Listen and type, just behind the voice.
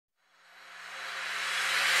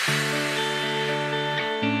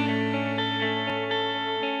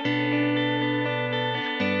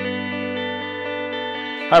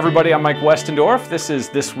Hi everybody, I'm Mike Westendorf. This is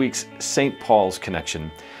this week's St. Paul's Connection.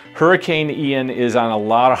 Hurricane Ian is on a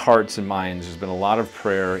lot of hearts and minds. There's been a lot of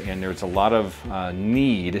prayer and there's a lot of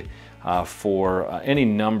need for any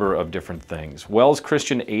number of different things. Wells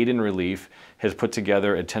Christian Aid and Relief has put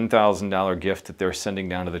together a $10,000 gift that they're sending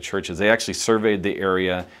down to the churches. They actually surveyed the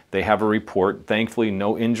area. They have a report. Thankfully,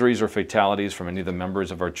 no injuries or fatalities from any of the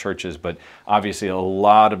members of our churches, but obviously a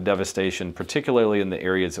lot of devastation, particularly in the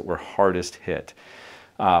areas that were hardest hit.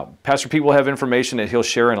 Pastor Pete will have information that he'll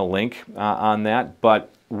share in a link on that,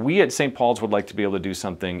 but we at St. Paul's would like to be able to do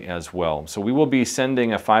something as well. So we will be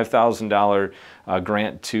sending a $5,000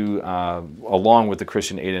 grant to, along with the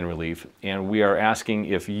Christian Aid and Relief, and we are asking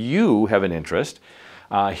if you have an interest.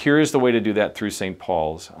 Here's the way to do that through St.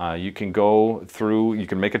 Paul's. You can go through, you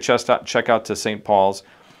can make a check out to St. Paul's,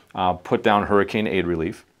 put down Hurricane Aid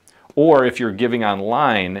Relief, or if you're giving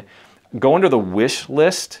online, go under the wish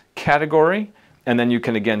list category, and then you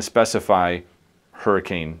can again specify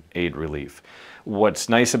Hurricane Aid Relief. What's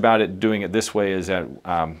nice about it, doing it this way, is that,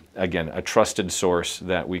 again, a trusted source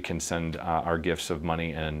that we can send our gifts of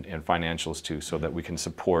money and financials to, so that we can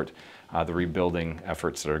support the rebuilding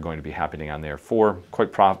efforts that are going to be happening on there for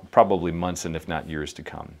quite probably months and if not years to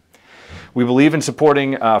come. We believe in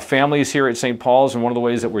supporting families here at St. Paul's, and one of the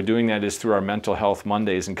ways that we're doing that is through our Mental Health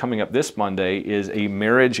Mondays. And coming up this Monday is a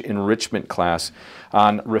marriage enrichment class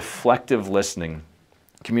on reflective listening.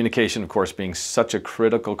 Communication, of course, being such a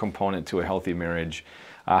critical component to a healthy marriage.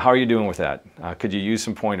 How are you doing with that? Could you use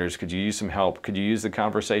some pointers? Could you use some help? Could you use the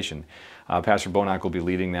conversation? Pastor Bonack will be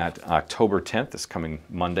leading that October 10th, this coming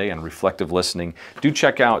Monday, on reflective listening. Do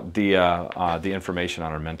check out the information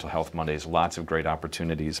on our Mental Health Mondays. Lots of great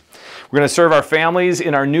opportunities. We're going to serve our families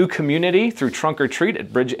in our new community through Trunk or Treat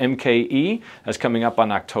at Bridge MKE. That's coming up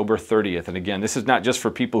on October 30th. And again, this is not just for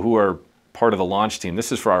people who are part of the launch team.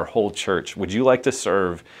 This is for our whole church. Would you like to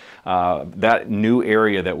serve that new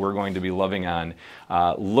area that we're going to be loving on?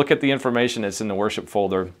 Look at the information that's in the worship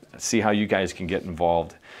folder. See how you guys can get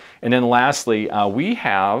involved. And then lastly, we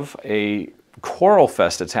have a Choral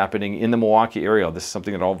Fest that's happening in the Milwaukee area. This is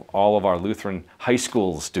something that all of our Lutheran high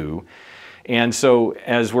schools do. And so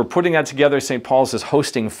as we're putting that together, St. Paul's is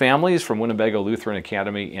hosting families from Winnebago Lutheran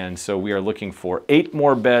Academy, and so we are looking for 8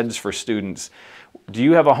 more beds for students. Do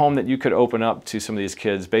you have a home that you could open up to some of these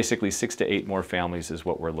kids? Basically 6 to 8 more families is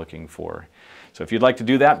what we're looking for. So if you'd like to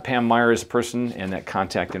do that, Pam Meyer is a person, and that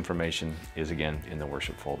contact information is again in the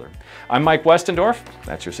worship folder. I'm Mike Westendorf.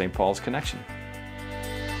 That's your St. Paul's Connection.